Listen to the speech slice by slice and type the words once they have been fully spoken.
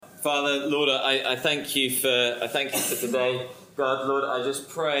Father, Lord, I thank you for today. God, Lord, I just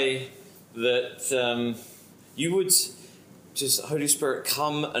pray that you would just, Holy Spirit,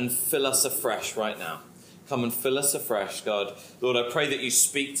 come and fill us afresh right now. Come and fill us afresh, God. Lord, I pray that you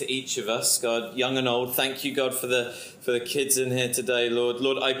speak to each of us, God, young and old. Thank you, God, for the kids in here today, Lord.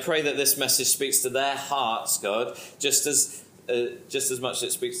 Lord, I pray that this message speaks to their hearts, God, just as much as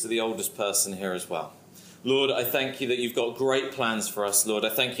it speaks to the oldest person here as well. Lord, I thank you that you've got great plans for us, Lord. I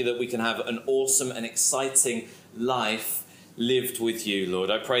thank you that we can have an awesome and exciting life lived with you, Lord.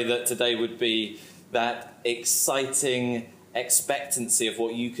 I pray that today would be that exciting expectancy of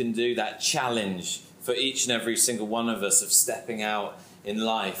what you can do, that challenge for each and every single one of us of stepping out in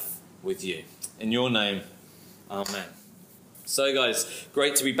life with you. In your name, amen. So guys,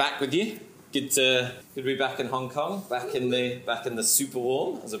 great to be back with you. Good to be back in Hong Kong, back in the super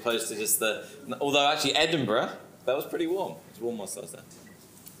warm, as opposed to just although actually Edinburgh, that was pretty warm. It was warm whilst I was there.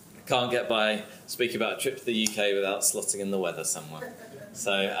 Can't get by speaking about a trip to the UK without slotting in the weather somewhere.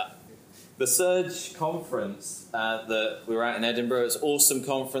 So the Surge conference that we were at in Edinburgh, it was an awesome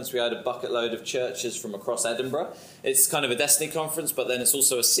conference. We had a bucket load of churches from across Edinburgh. It's kind of a Destiny conference, but then it's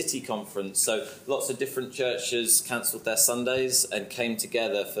also a city conference. So lots of different churches cancelled their Sundays and came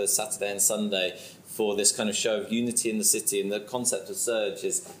together for Saturday and Sunday for this kind of show of unity in the city. And the concept of Surge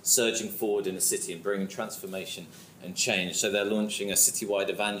is surging forward in a city and bringing transformation and change. So they're launching a citywide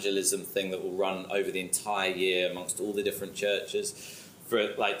evangelism thing that will run over the entire year amongst all the different churches. For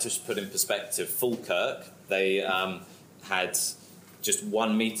just put in perspective, Falkirk, they had just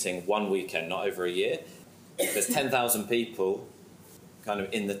one meeting, one weekend, not over a year. There's 10,000 people kind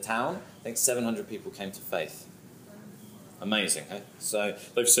of in the town. I think 700 people came to faith. Amazing, eh? So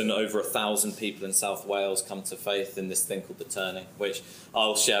they've seen over 1,000 people in South Wales come to faith in this thing called The Turning, which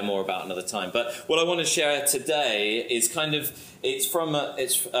I'll share more about another time. But what I want to share today is kind of, a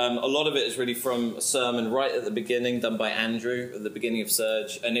lot of it is really from a sermon right at the beginning done by Andrew at the beginning of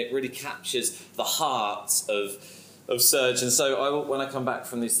Surge, and it really captures the heart of Surge. And so when I come back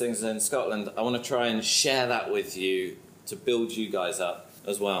from these things in Scotland, I want to try and share that with you to build you guys up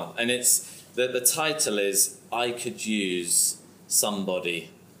as well. And it's the title is, I Could Use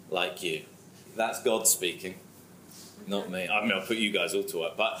Somebody Like You. That's God speaking, not me. I mean, I'll put you guys all to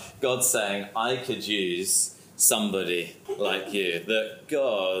work, but God's saying, I could use somebody like you. That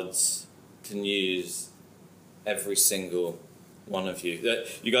God can use every single one of you. That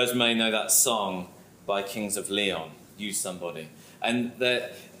you guys may know that song by Kings of Leon, Use Somebody. And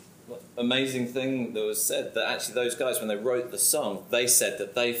the amazing thing that was said, that actually those guys, when they wrote the song, they said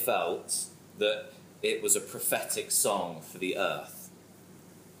that they felt that it was a prophetic song for the earth.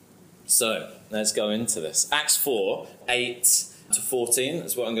 So, let's go into this. Acts 4, 8 to 14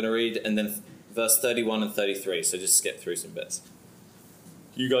 is what I'm going to read, and then verse 31 and 33, so just skip through some bits.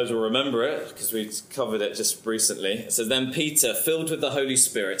 You guys will remember it, because we covered it just recently. It says, Then Peter, filled with the Holy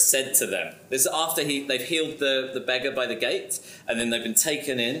Spirit, said to them, this is after they've healed the beggar by the gate, and then they've been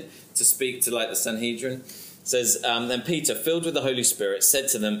taken in to speak to the Sanhedrin. It says, Then Peter, filled with the Holy Spirit, said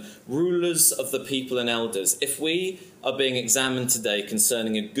to them, Rulers of the people and elders, if we are being examined today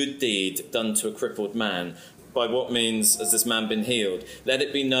concerning a good deed done to a crippled man, by what means has this man been healed? Let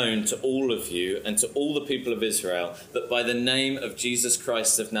it be known to all of you and to all the people of Israel that by the name of Jesus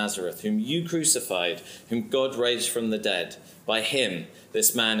Christ of Nazareth, whom you crucified, whom God raised from the dead, by him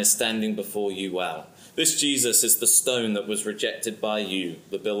this man is standing before you well. This Jesus is the stone that was rejected by you,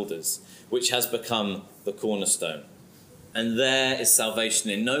 the builders, which has become the cornerstone. And there is salvation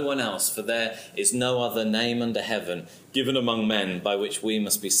in no one else, for there is no other name under heaven given among men by which we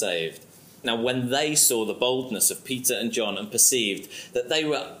must be saved. Now, when they saw the boldness of Peter and John and perceived that they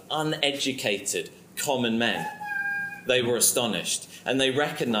were uneducated, common men, they were astonished, and they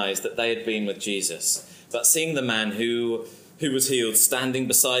recognized that they had been with Jesus. But seeing the man who was healed standing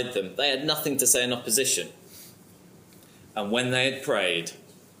beside them, they had nothing to say in opposition. And when they had prayed,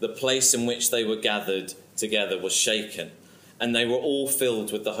 the place in which they were gathered together was shaken, and they were all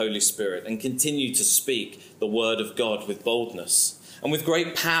filled with the Holy Spirit and continued to speak the word of God with boldness. And with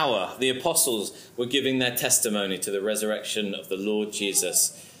great power, the apostles were giving their testimony to the resurrection of the Lord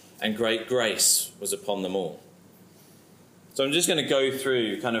Jesus, and great grace was upon them all. So I'm just going to go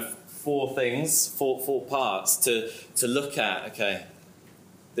through kind of four things, four parts to look at, okay,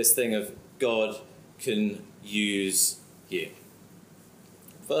 this thing of God can use you.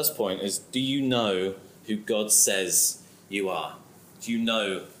 First point is, do you know who God says you are? Do you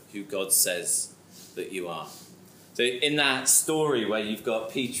know who God says that you are? So in that story where you've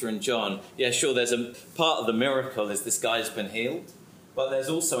got Peter and John, yeah, sure, there's a part of the miracle is this guy's been healed. But there's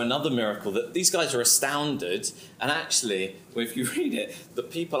also another miracle that these guys are astounded, and actually, if you read it, the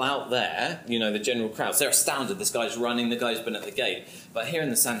people out there, the general crowds, they're astounded. This guy's running, the guy's been at the gate. But here in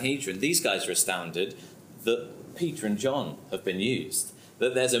the Sanhedrin, these guys are astounded that Peter and John have been used.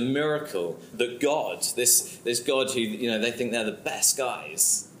 That there's a miracle that God, this God who, they think they're the best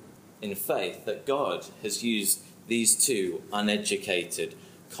guys in faith, that God has used these two uneducated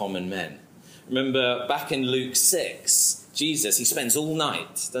common men. Remember back in Luke 6, Jesus, he spends all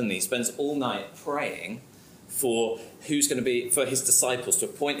night, doesn't he? He spends all night praying for who's going to be, for his disciples, to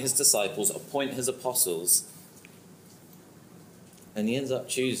appoint his disciples, appoint his apostles. And he ends up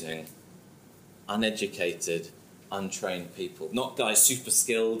choosing uneducated, untrained people. Not guys super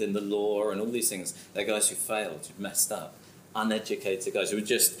skilled in the law and all these things. They're guys who failed, who've messed up. Uneducated guys who had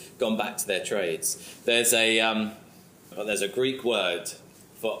just gone back to their trades. There's a Greek word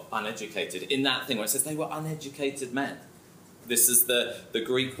for uneducated in that thing where it says they were uneducated men. This is the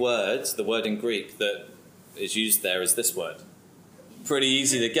Greek word, the word in Greek that is used there is this word. Pretty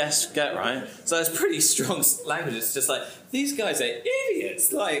easy to get, right? So it's pretty strong language. It's just like, these guys are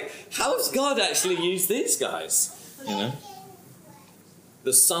idiots. Like, how has God actually used these guys?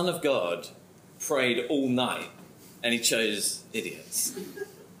 The Son of God prayed all night and he chose idiots.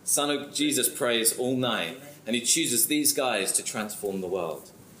 Son of Jesus prays all night and he chooses these guys to transform the world.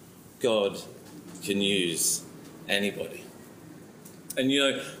 God can use anybody. And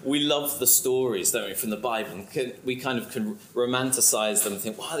we love the stories, don't we, from the Bible. We kind of can romanticize them and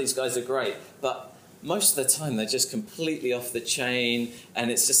think, wow, these guys are great. But most of the time, they're just completely off the chain.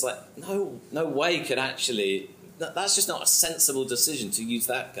 And it's just like, no way could actually, that's just not a sensible decision to use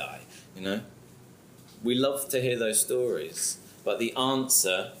that guy, We love to hear those stories. But the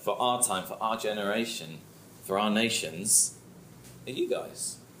answer for our time, for our generation, for our nations, are you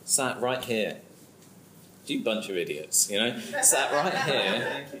guys. Sat right here. You bunch of idiots, sat right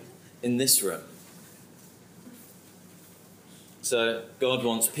here in this room. So God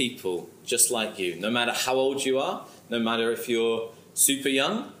wants people just like you, no matter how old you are, no matter if you're super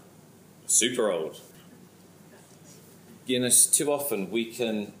young, super old. Too often we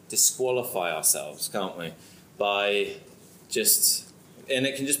can disqualify ourselves, can't we, by and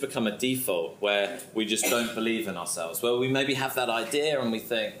it can just become a default where we just don't believe in ourselves. Well, we maybe have that idea and we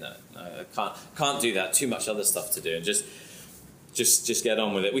think, no, I can't do that. Too much other stuff to do, and just get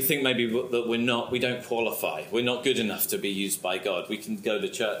on with it. We think maybe that we don't qualify. We're not good enough to be used by God. We can go to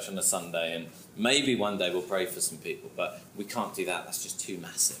church on a Sunday and maybe one day we'll pray for some people, but we can't do that. That's just too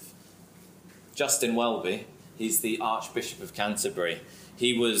massive. Justin Welby, he's the Archbishop of Canterbury.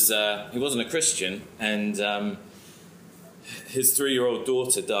 He wasn't a Christian, and his 3-year-old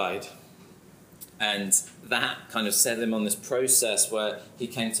daughter died, and that kind of set him on this process where he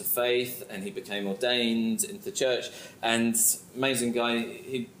came to faith and he became ordained into the church. And amazing guy,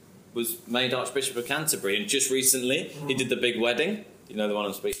 he was made Archbishop of Canterbury, and just recently he did the big wedding, the one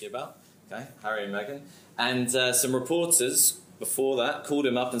I'm speaking about, okay, Harry and Meghan. And some reporters before that called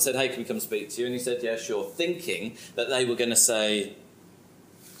him up and said, hey, can we come speak to you? And he said, yeah, sure, thinking that they were going to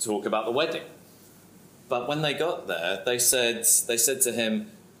talk about the wedding. But when they got there, they said to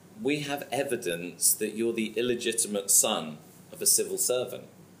him, we have evidence that you're the illegitimate son of a civil servant.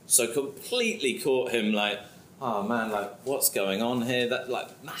 So completely caught him like, oh man, like what's going on here? That like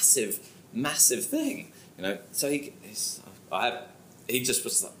massive thing, So he just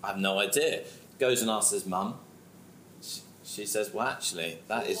was like, I have no idea. Goes and asks his mum. She says, well, actually,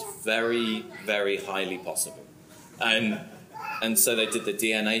 that is very, very highly possible. And so they did the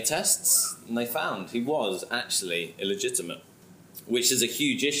DNA tests, and they found he was actually illegitimate, which is a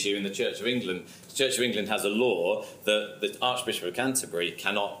huge issue in the Church of England. The Church of England has a law that the Archbishop of Canterbury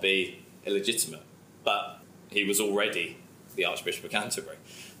cannot be illegitimate, but he was already the Archbishop of Canterbury.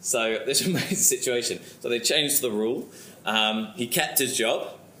 So this amazing situation. So they changed the rule. He kept his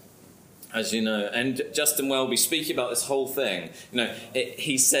job, as you know, and Justin Welby, speaking about this whole thing,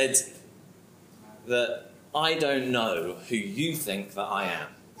 he said that I don't know who you think that I am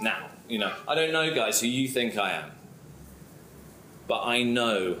now. I don't know, guys, who you think I am. But I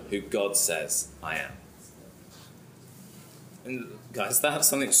know who God says I am. And guys, that's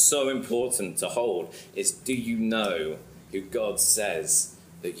something so important to hold, is do you know who God says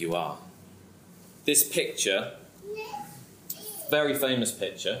that you are? This picture, very famous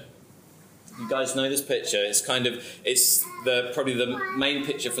picture. You guys know this picture. It's probably the main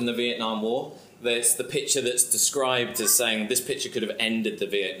picture from the Vietnam War. It's the picture that's described as saying this picture could have ended the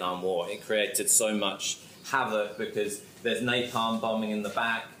Vietnam War. It created so much havoc because there's napalm bombing in the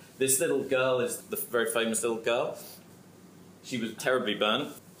back. This little girl is the very famous little girl. She was terribly burnt.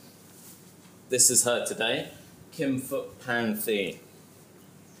 This is her today, Kim Phuc Pan Thi.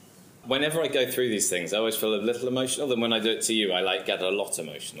 Whenever I go through these things, I always feel a little emotional. Then when I do it to you, I get a lot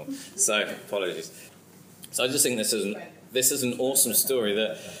emotional. So apologies. So I just think this is an awesome story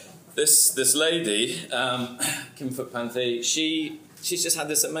that this lady, Kim Panthe, she's just had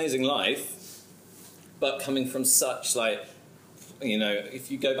this amazing life, but coming from such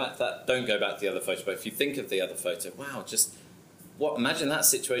if you go back to that, don't go back to the other photo, but if you think of the other photo, wow, imagine that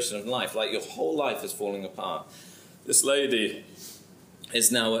situation of life, like your whole life is falling apart. This lady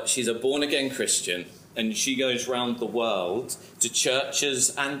she's a born-again Christian, and she goes round the world to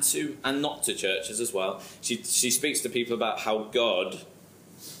churches and not to churches as well. She speaks to people about how God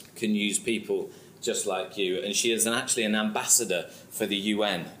can use people just like you, and she is actually an ambassador for the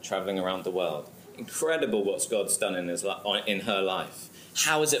UN, travelling around the world. Incredible what God's done in her life.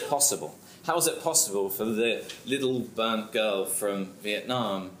 How is it possible? How is it possible for the little burnt girl from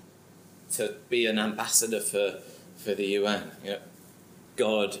Vietnam to be an ambassador for the UN?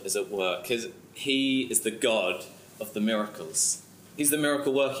 God is at work. He is the God of the miracles. He's the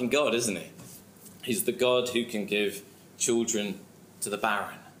miracle-working God, isn't he? He's the God who can give children to the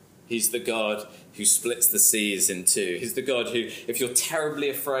barren. He's the God who splits the seas in two. He's the God who, if you're terribly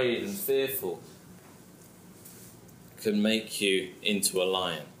afraid and fearful, can make you into a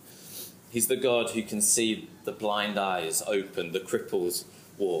lion. He's the God who can see the blind eyes open, the cripples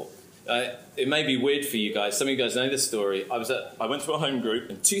walk. It may be weird for you guys. Some of you guys know this story. I went to a home group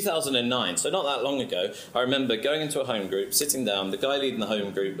in 2009, so not that long ago. I remember going into a home group, sitting down. The guy leading the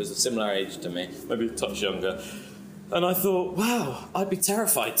home group was a similar age to me, maybe a touch younger. And I thought, wow, I'd be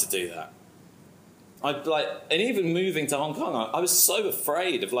terrified to do that. And even moving to Hong Kong, I was so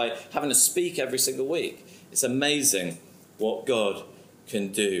afraid of having to speak every single week. It's amazing what God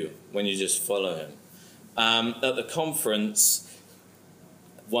can do when you just follow him. At the conference,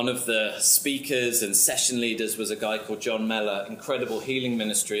 one of the speakers and session leaders was a guy called John Mellor, incredible healing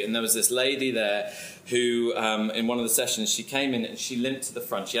ministry. And there was this lady there who, in one of the sessions, she came in and she limped to the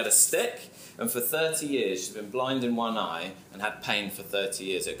front. She had a stick, and for 30 years, she'd been blind in one eye and had pain for 30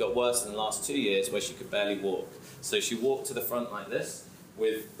 years. It got worse in the last 2 years where she could barely walk. So she walked to the front like this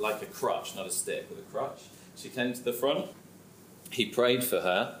with a crutch, not a stick, with a crutch. She came to the front. He prayed for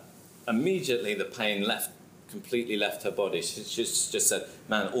her. Immediately, the pain completely left her body. She just said,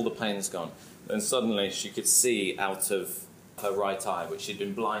 man, all the pain's gone. Then suddenly she could see out of her right eye, which she'd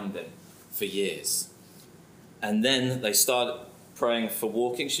been blind in for years. And then they started praying for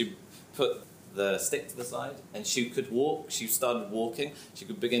walking. She put the stick to the side and she could walk. She started walking. She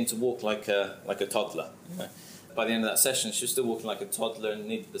could begin to walk like a toddler. By the end of that session, she was still walking like a toddler and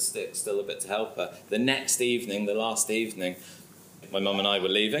needed the stick still a bit to help her. The next evening, the last evening, my mum and I were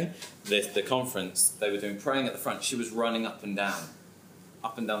leaving the conference. They were doing praying at the front. She was running up and down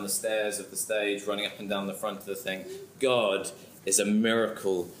the stairs of the stage, running up and down the front of the thing. God is a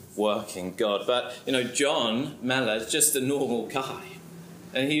miracle-working God. But, John Mellor is just a normal guy.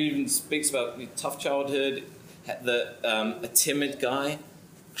 And he even speaks about tough childhood, a timid guy.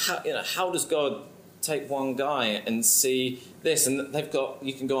 How does God take one guy and see this? And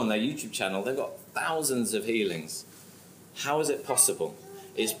you can go on their YouTube channel, they've got thousands of healings. How is it possible?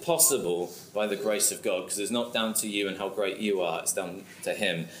 It's possible by the grace of God, because it's not down to you and how great you are, it's down to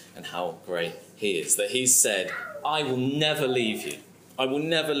him and how great he is. That he said, I will never leave you. I will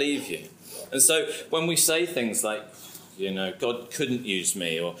never leave you. And so when we say things like, God couldn't use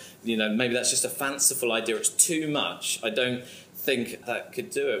me, or, maybe that's just a fanciful idea, it's too much, I don't think that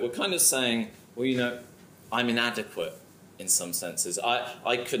could do it. We're kind of saying, well, I'm inadequate in some senses.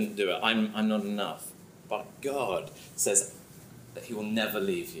 I couldn't do it. I'm not enough. But God says that he will never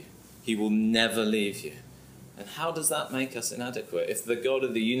leave you. He will never leave you. And how does that make us inadequate? If the God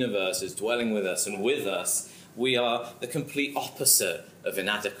of the universe is dwelling with us and with us, we are the complete opposite of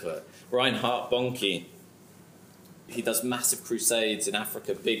inadequate. Reinhard Bonnke, he does massive crusades in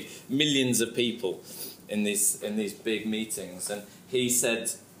Africa, big millions of people in these big meetings. And he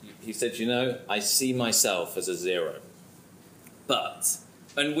said, I see myself as a zero.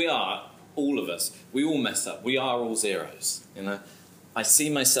 And we are, all of us, we all mess up. We are all zeros, I see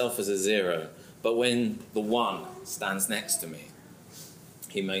myself as a zero, but when the one stands next to me,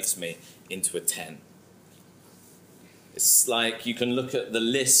 he makes me into a 10. It's like you can look at the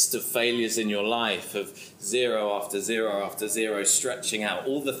list of failures in your life of zero after zero after zero, stretching out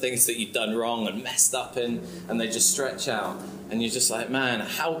all the things that you've done wrong and messed up in, and they just stretch out. And you're just like, man,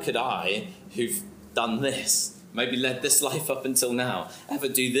 how could I, who've done this, maybe led this life up until now, ever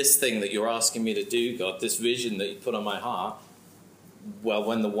do this thing that you're asking me to do, God, this vision that you put on my heart? Well,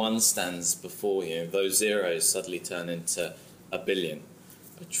 when the one stands before you, those zeros suddenly turn into a billion,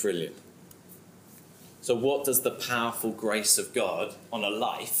 a trillion. So what does the powerful grace of God on a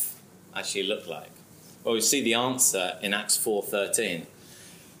life actually look like? Well, we see the answer in Acts 4:13. It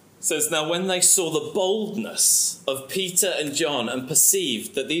says, now when they saw the boldness of Peter and John and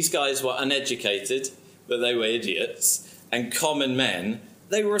perceived that these guys were uneducated, that they were idiots and common men,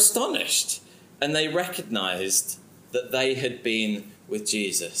 they were astonished, and they recognized that they had been with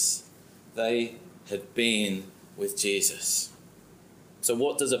Jesus. They had been with Jesus. So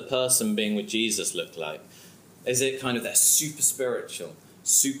what does a person being with Jesus look like? Is it kind of they're super spiritual,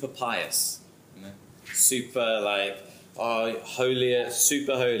 super pious, super like, holier,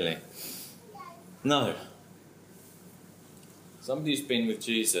 super holy? No. Somebody who's been with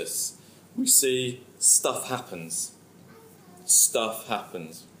Jesus, we see stuff happens. Stuff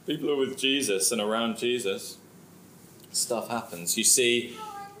happens. People are with Jesus and around Jesus, stuff happens. You see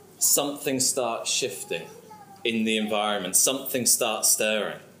something starts shifting in the environment. Something starts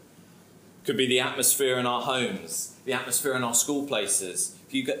stirring. Could be the atmosphere in our homes, the atmosphere in our school places.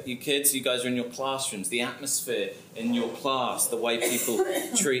 If you kids, you guys are in your classrooms, the atmosphere in your class, the way people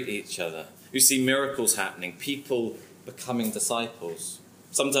treat each other. You see miracles happening, people becoming disciples.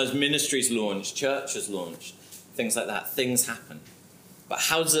 Sometimes ministries launch, churches launch, things like that. Things happen. But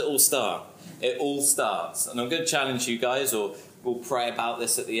how does it all start? It all starts, and I'm going to challenge you guys, or we'll pray about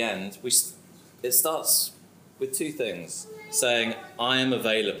this at the end. It starts with two things. Saying, I am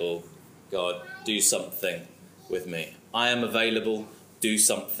available, God, do something with me. I am available, do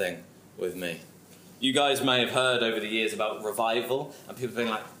something with me. You guys may have heard over the years about revival, and people being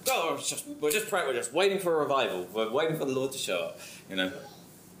like, oh, we're just praying, we're just waiting for a revival. We're waiting for the Lord to show up,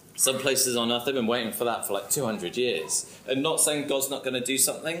 Some places on earth, they've been waiting for that for like 200 years. And not saying God's not going to do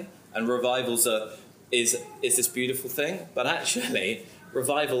something, and revivals is this beautiful thing, but actually,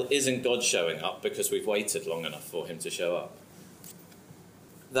 revival isn't God showing up because we've waited long enough for him to show up.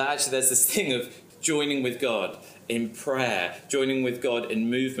 That actually there's this thing of joining with God in prayer, joining with God in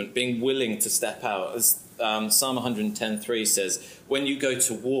movement, being willing to step out. As Psalm 110:3 says, when you go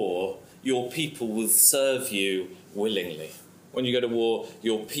to war, your people will serve you willingly. When you go to war,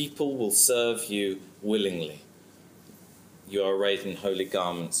 your people will serve you willingly. You are arrayed in holy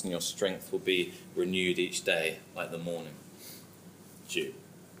garments, and your strength will be renewed each day like the morning dew.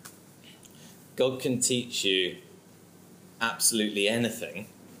 God can teach you absolutely anything.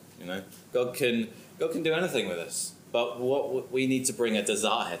 God can do anything with us. But what we need to bring a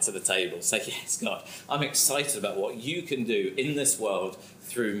desire to the table. Say, yes, God, I'm excited about what you can do in this world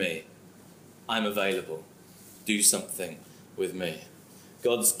through me. I'm available. Do something with me.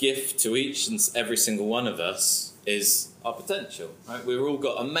 God's gift to each and every single one of us is our potential. Right? We've all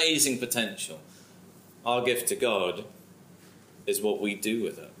got amazing potential. Our gift to God is what we do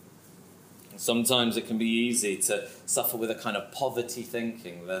with it. Sometimes it can be easy to suffer with a kind of poverty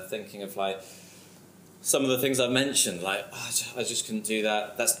thinking. They're thinking of like some of the things I've mentioned, like, I just couldn't do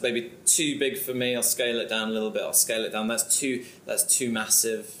that. That's maybe too big for me. I'll scale it down a little bit. I'll scale it down. That's too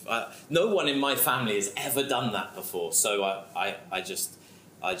massive. No one in my family has ever done that before, so I just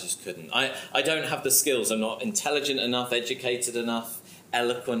couldn't. I don't have the skills. I'm not intelligent enough, educated enough,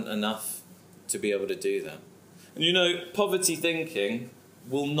 eloquent enough to be able to do that. And poverty thinking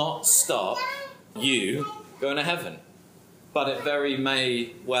will not stop you going to heaven, but it very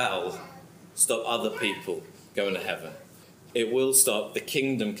may well stop other people going to heaven. It will stop the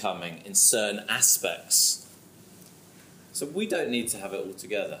kingdom coming in certain aspects. So we don't need to have it all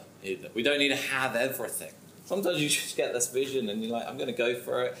together either. We don't need to have everything. Sometimes you just get this vision and you're like, I'm going to go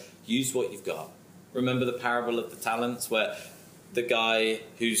for it. Use what you've got. Remember the parable of the talents where the guy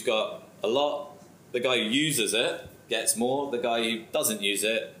who's got a lot, the guy who uses it gets more. The guy who doesn't use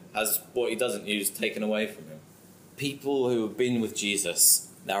it has what he doesn't use taken away from him. People who have been with Jesus,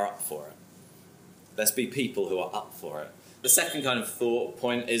 they're up for it. Let's be people who are up for it. The second kind of thought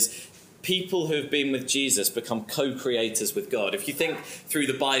point is people who have been with Jesus become co-creators with God. If you think through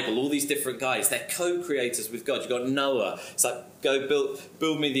the Bible, all these different guys, they're co-creators with God. You've got Noah. It's like, go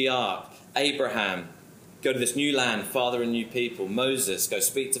build me the ark. Abraham, go to this new land, father a new people. Moses, go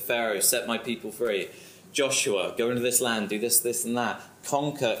speak to Pharaoh, set my people free. Joshua, go into this land, do this and that.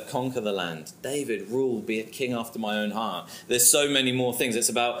 Conquer the land. David, rule, be a king after my own heart. There's so many more things. It's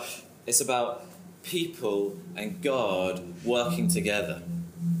about people and God working together.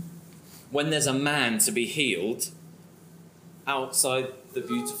 When there's a man to be healed outside the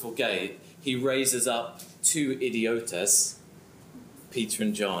beautiful gate, he raises up two idiotes, Peter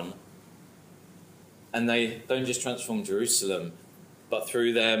and John, and they don't just transform Jerusalem, but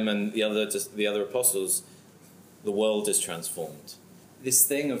through them and the other apostles, the world is transformed. This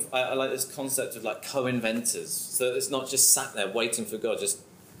thing of, I like this concept of like co-inventors. So it's not just sat there waiting for God,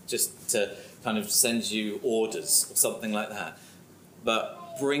 just to kind of send you orders or something like that.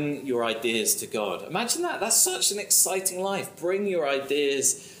 But bring your ideas to God. Imagine that. That's such an exciting life. Bring your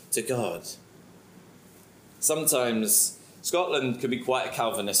ideas to God. Sometimes Scotland can be quite a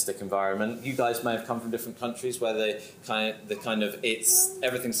Calvinistic environment. You guys may have come from different countries where it's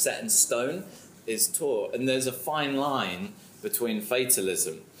everything's set in stone is taught, and there's a fine line between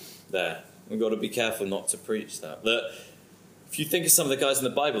fatalism there. We've got to be careful not to preach that. That if you think of some of the guys in the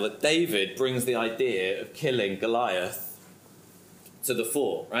Bible, that David brings the idea of killing Goliath to the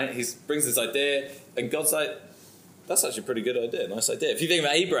fore, right? He brings this idea, and God's like, that's actually a pretty good idea, nice idea. If you think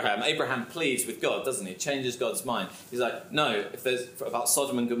of Abraham pleads with God, doesn't he? Changes God's mind. He's like, no, if there's, about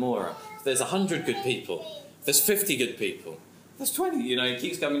Sodom and Gomorrah, if there's 100 good people, if there's 50 good people, there's 20, it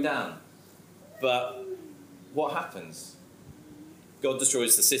keeps coming down. But what happens? God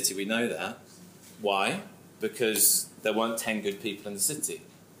destroys the city, we know that. Why? Because there weren't 10 good people in the city.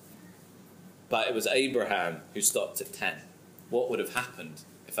 But it was Abraham who stopped at 10. What would have happened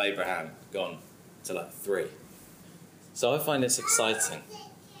if Abraham had gone to 3? So I find this exciting.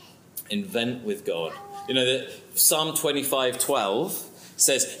 Invent with God. That Psalm 25:12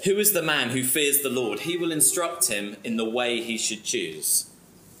 says, "Who is the man who fears the Lord? He will instruct him in the way he should choose."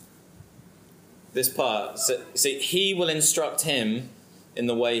 This part, see, he will instruct him in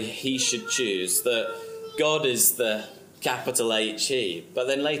the way he should choose. That God is the capital H-E. But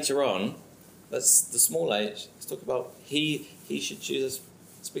then later on, that's the small h. Let's talk about he should choose.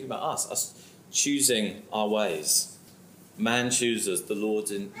 Speaking about us choosing our ways. Man chooses, the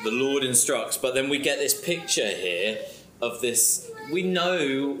Lord instructs. But then we get this picture here of this. We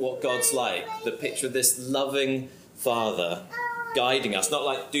know what God's like. The picture of this loving Father guiding us. Not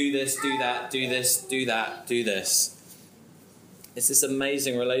like, do this, do that, do this, do that, do this. It's this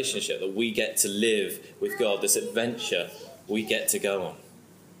amazing relationship that we get to live with God. This adventure we get to go on.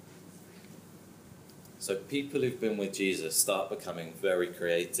 So people who've been with Jesus start becoming very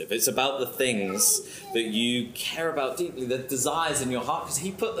creative. It's about the things that you care about deeply, the desires in your heart, because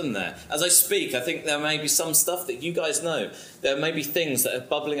he put them there. As I speak, I think there may be some stuff that you guys know. There may be things that are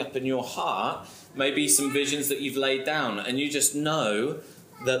bubbling up in your heart, maybe some visions that you've laid down, and you just know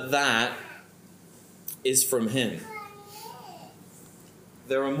that is from him.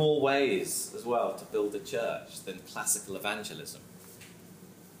 There are more ways as well to build a church than classical evangelism.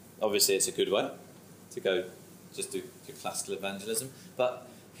 Obviously, it's a good way to go just do classical evangelism. But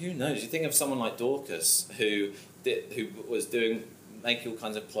who knows? You think of someone like Dorcas who was making all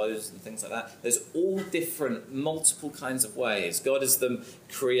kinds of clothes and things like that. There's all different, multiple kinds of ways. God is the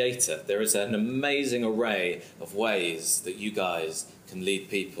creator. There is an amazing array of ways that you guys can lead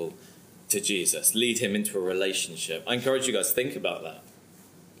people to Jesus, lead him into a relationship. I encourage you guys to think about that.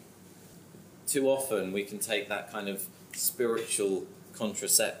 Too often we can take that kind of spiritual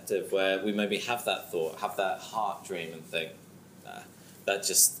contraceptive where we maybe have that thought, have that heart dream and think, nah, that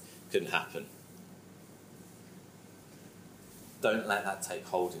just couldn't happen. Don't let that take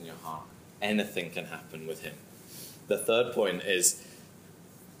hold in your heart. Anything can happen with him. The third point is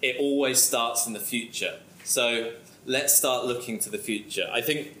it always starts in the future. So let's start looking to the future. I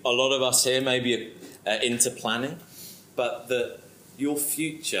think a lot of us here may be into planning, but your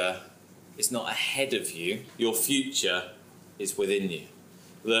future is not ahead of you. Your future is within you.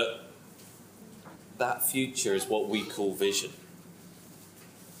 That future is what we call vision.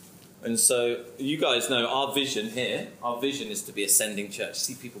 And so you guys know our vision here. Our vision is to be a sending church.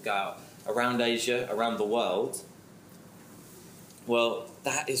 See people go out around Asia, around the world. Well,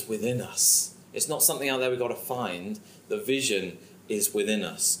 that is within us. It's not something out there we've got to find. The vision is within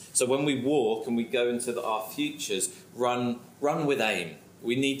us. So when we walk and we go into our futures, run with aim.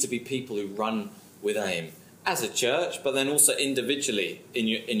 We need to be people who run with aim. As a church, but then also individually in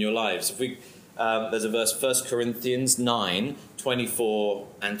your lives. If we there's a verse, 1 Corinthians 9, 24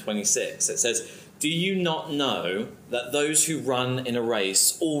 and 26. It says, "Do you not know that those who run in a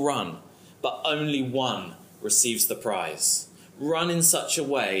race all run, but only one receives the prize? Run in such a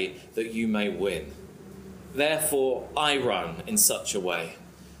way that you may win. Therefore I run in such a way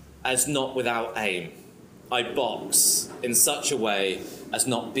as not without aim. I box in such a way as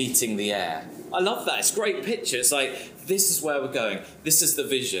not beating the air." I love that. It's a great picture. It's like, this is where we're going. This is the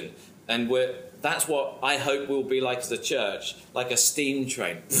vision. And that's what I hope we'll be like as a church, like a steam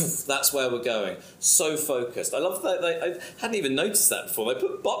train. That's where we're going. So focused. I love that. I hadn't even noticed that before. They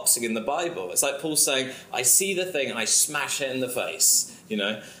put boxing in the Bible. It's like Paul saying, I see the thing and I smash it in the face.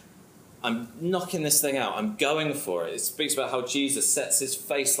 I'm knocking this thing out. I'm going for it. It speaks about how Jesus sets his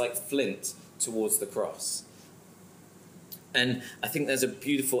face like flint towards the cross. And I think there's a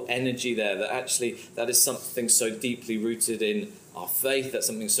beautiful energy there that actually that is something so deeply rooted in our faith, that's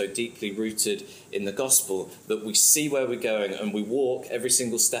something so deeply rooted in the gospel, that we see where we're going and we walk every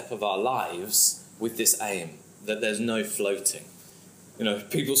single step of our lives with this aim, that there's no floating. You know,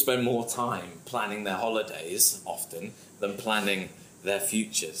 people spend more time planning their holidays often than planning their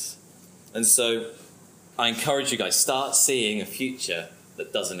futures. And so I encourage you guys, start seeing a future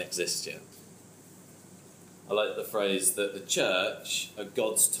that doesn't exist yet. I like the phrase that the church are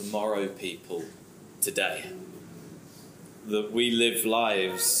God's tomorrow people today. That we live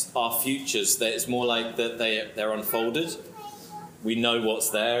lives, our futures, that it's more like that they're unfolded. We know what's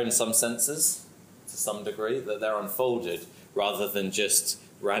there in some senses, to some degree, that they're unfolded rather than just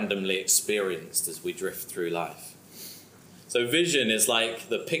randomly experienced as we drift through life. So vision is like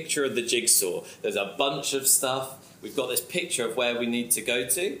the picture of the jigsaw. There's a bunch of stuff. We've got this picture of where we need to go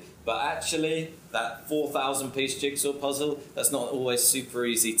to, but actually that 4,000-piece jigsaw puzzle, that's not always super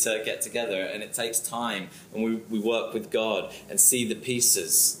easy to get together, and it takes time, and we work with God and see the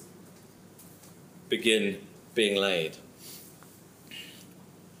pieces begin being laid.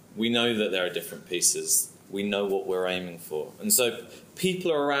 We know that there are different pieces. We know what we're aiming for. And so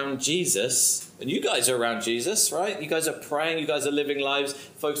people are around Jesus, and you guys are around Jesus, right? You guys are praying, you guys are living lives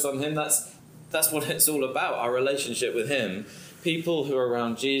focused on him. That's what it's all about, our relationship with him. People who are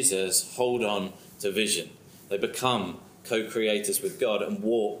around Jesus hold on to vision. They become co-creators with God and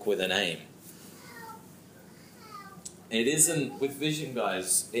walk with an aim. It isn't, with vision,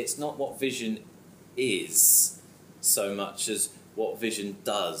 guys, it's not what vision is so much as what vision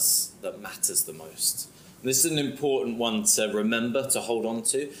does that matters the most. And this is an important one to remember, to hold on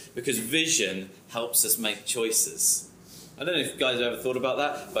to, because vision helps us make choices. I don't know if you guys have ever thought about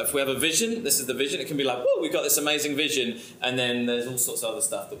that, but if we have a vision, this is the vision, it can be like, whoa, we've got this amazing vision, and then there's all sorts of other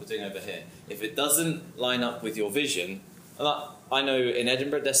stuff that we're doing over here. If it doesn't line up with your vision, and I know in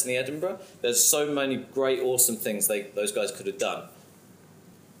Edinburgh, Destiny Edinburgh, there's so many great, awesome things those guys could have done.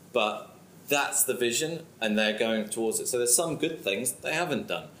 But that's the vision, and they're going towards it. So there's some good things they haven't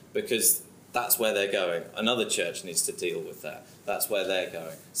done, because that's where they're going. Another church needs to deal with that. That's where they're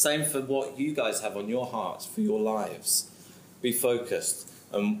going. Same for what you guys have on your hearts, for your lives. Be focused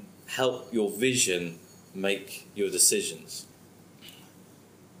and help your vision make your decisions.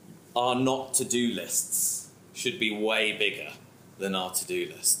 Our not to-do lists should be way bigger than our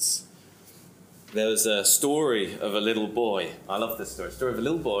to-do lists. There was a story of a little boy. I love this story. A story of a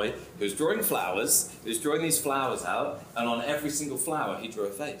little boy who was drawing flowers. He was drawing these flowers out, and on every single flower he drew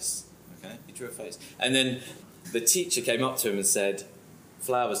a face. Okay, he drew a face. And then the teacher came up to him and said,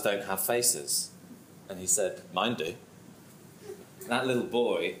 "Flowers don't have faces." And he said, "Mine do." That little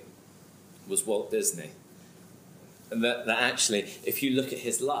boy was Walt Disney. And that actually, if you look at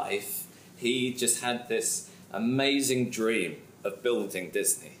his life, he just had this amazing dream of building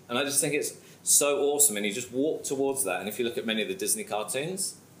Disney. And I just think it's so awesome. And he just walked towards that. And if you look at many of the Disney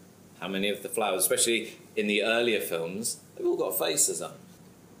cartoons, how many of the flowers, especially in the earlier films, they've all got faces on.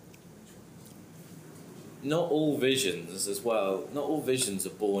 Not all visions as well, not all visions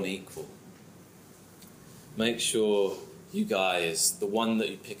are born equal. Make sure you guys, the one that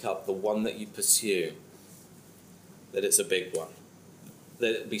you pick up, the one that you pursue, that it's a big one.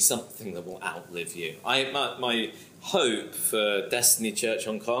 That it'll be something that will outlive you. My hope for Destiny Church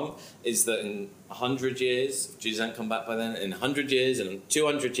Hong Kong is that in 100 years, if Jesus hasn't come back by then, in 100 years and in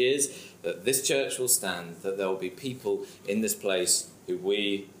 200 years, that this church will stand, that there will be people in this place who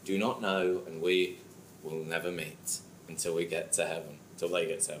we do not know and we will never meet until we get to heaven, until they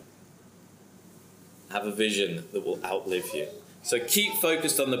get to heaven. Have a vision that will outlive you. So keep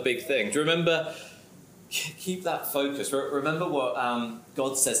focused on the big thing. Do you remember? Keep that focus. Remember what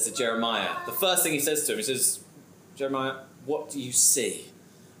God says to Jeremiah. The first thing he says to him, he says, "Jeremiah, what do you see?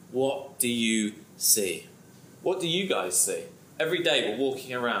 What do you see?" What do you guys see? Every day we're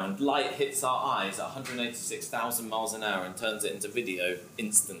walking around, light hits our eyes at 186,000 miles an hour and turns it into video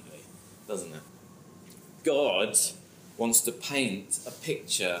instantly, doesn't it? God wants to paint a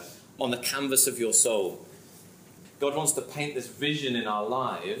picture on the canvas of your soul. God wants to paint this vision in our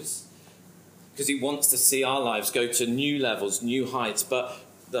lives because he wants to see our lives go to new levels, new heights, but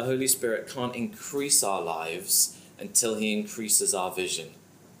the Holy Spirit can't increase our lives until he increases our vision.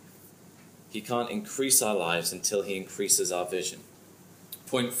 He can't increase our lives until he increases our vision.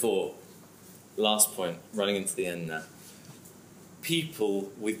 Point 4, last point, running into the end now.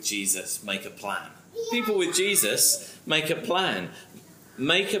 People with Jesus make a plan. People with Jesus make a plan.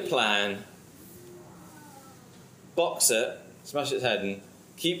 Make a plan, box it, smash its head in,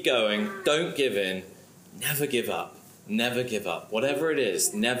 keep going, don't give in, never give up, never give up. Whatever it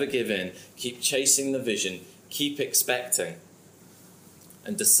is, never give in. Keep chasing the vision, keep expecting,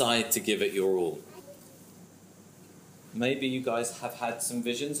 and decide to give it your all. Maybe you guys have had some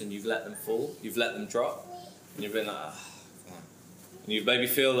visions and you've let them fall, you've let them drop, and you've been like, and you maybe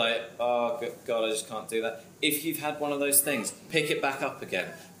feel like, oh God, I just can't do that. If you've had one of those things, pick it back up again,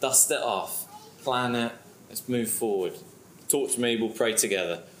 dust it off, plan it, let's move forward. Talk to me, we'll pray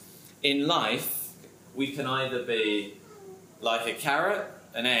together. In life, we can either be like a carrot,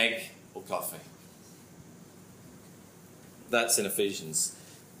 an egg, or coffee. That's in Ephesians.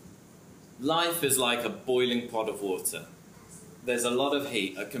 Life is like a boiling pot of water. There's a lot of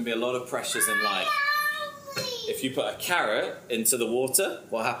heat. There can be a lot of pressures in life. If you put a carrot into the water,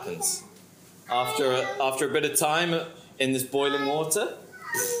 what happens? After a bit of time in this boiling water,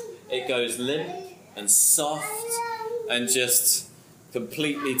 it goes limp and soft and just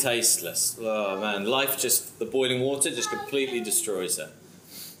completely tasteless. Oh man, the boiling water just completely destroys it.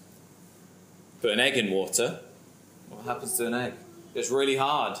 Put an egg in water, what happens to an egg? It gets really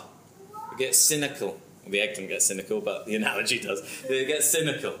hard. It gets cynical. Well, the egg doesn't get cynical, but the analogy does. It gets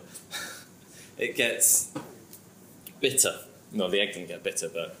cynical. It gets bitter. No, the egg doesn't get bitter,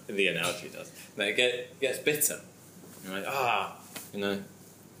 but the analogy does. No, it gets bitter. You're like, you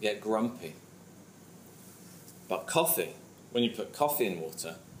get grumpy. But coffee, when you put coffee in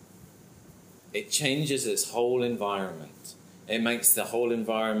water, it changes its whole environment. It makes the whole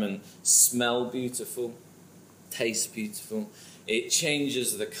environment smell beautiful, taste beautiful. It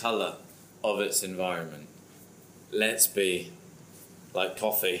changes the colour of its environment. Let's be like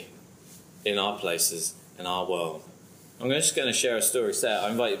coffee in our places, in our world. I'm just going to share a story. Sarah, I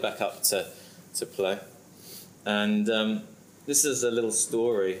invite you back up to play. And this is a little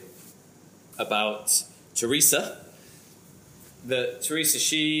story about Teresa. Teresa,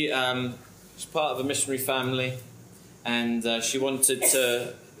 she's part of a missionary family, and she wanted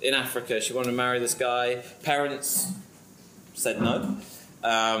to, in Africa, she wanted to marry this guy. Parents said no.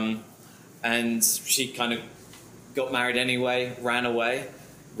 And she kind of got married anyway, ran away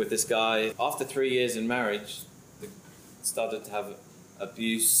with this guy. After 3 years in marriage, they started to have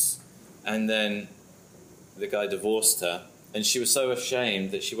abuse, and then the guy divorced her, and she was so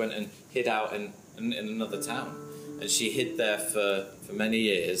ashamed that she went and hid out in another town, and she hid there for many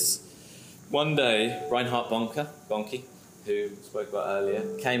years. One day, Reinhard Bonnke, who spoke about earlier,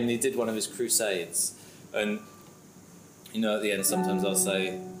 came and he did one of his crusades, and at the end, sometimes I'll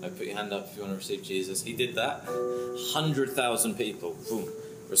say, put your hand up if you want to receive Jesus. He did that. 100,000 people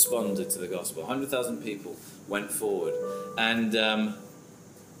responded to the gospel. 100,000 people went forward. And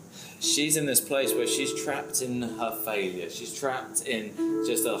she's in this place where she's trapped in her failure. She's trapped in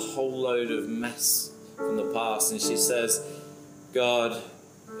just a whole load of mess from the past. And she says, God,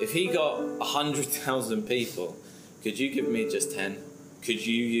 if he got 100,000 people, could you give me just 10? Could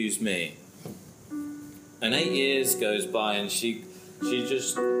you use me? And 8 years goes by, and she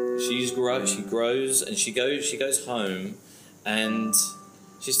grows, and she goes home, and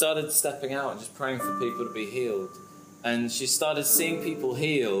she started stepping out and just praying for people to be healed, and she started seeing people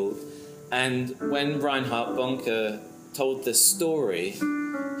healed. And when Reinhard Bonnke told this story,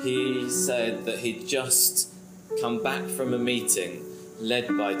 he said that he'd just come back from a meeting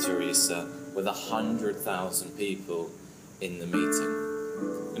led by Teresa with 100,000 people in the meeting.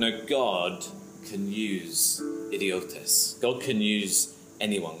 God can use idiotes. God can use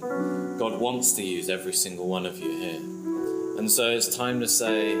anyone. God wants to use every single one of you here. And so it's time to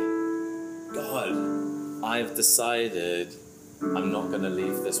say, God, I've decided I'm not going to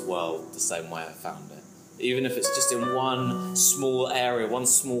leave this world the same way I found it. Even if it's just in one small area, one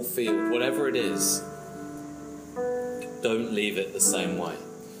small field, whatever it is, don't leave it the same way.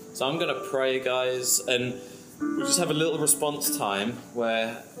 So I'm going to pray, guys, and we'll just have a little response time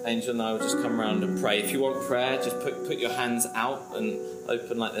where Angel and I will just come around and pray. If you want prayer, just put your hands out and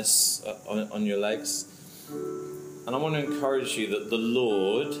open like this on your legs. And I want to encourage you that the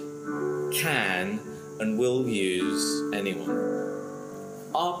Lord can and will use anyone.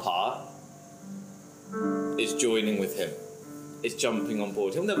 Our part is joining with him. It's jumping on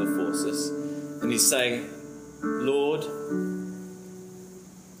board. He'll never force us. And he's saying, Lord,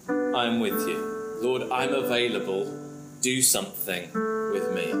 I'm with you. Lord, I'm available. Do something with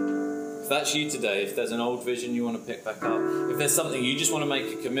me. If that's you today, if there's an old vision you want to pick back up, if there's something you just want to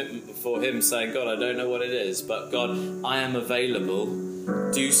make a commitment before him, saying, God, I don't know what it is, but God, I am available.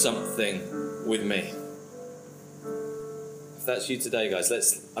 Do something with me. If that's you today, guys,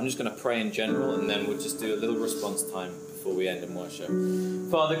 I'm just going to pray in general, and then we'll just do a little response time before we end in worship.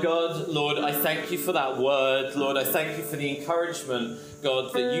 Father God, Lord, I thank you for that word. Lord, I thank you for the encouragement,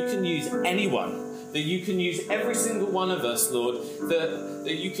 God, that you can use anyone, that you can use every single one of us, Lord, that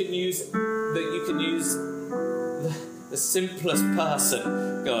you can use the simplest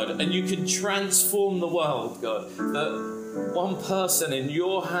person, God, and you can transform the world, God. That one person in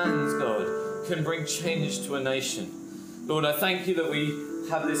your hands, God, can bring change to a nation. Lord, I thank you that we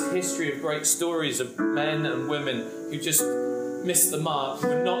have this history of great stories of men and women who just missed the mark, who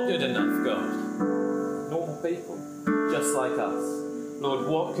were not good enough, God. Normal people, just like us. Lord,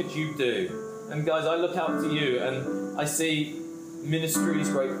 what could you do? And guys, I look out to you and I see ministries,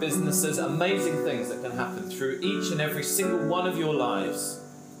 great businesses, amazing things that can happen through each and every single one of your lives.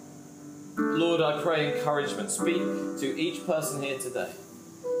 Lord, I pray encouragement. Speak to each person here today.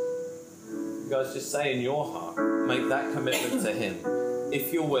 You guys just say in your heart, make that commitment to him.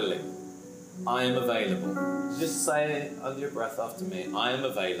 If you're willing, I am available. Just say it under your breath after me. I am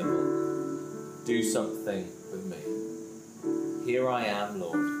available. Do something with me. Here I am,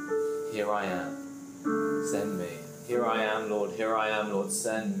 Lord. Here I am. Send me. Here I am, Lord. Here I am, Lord.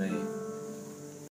 Send me.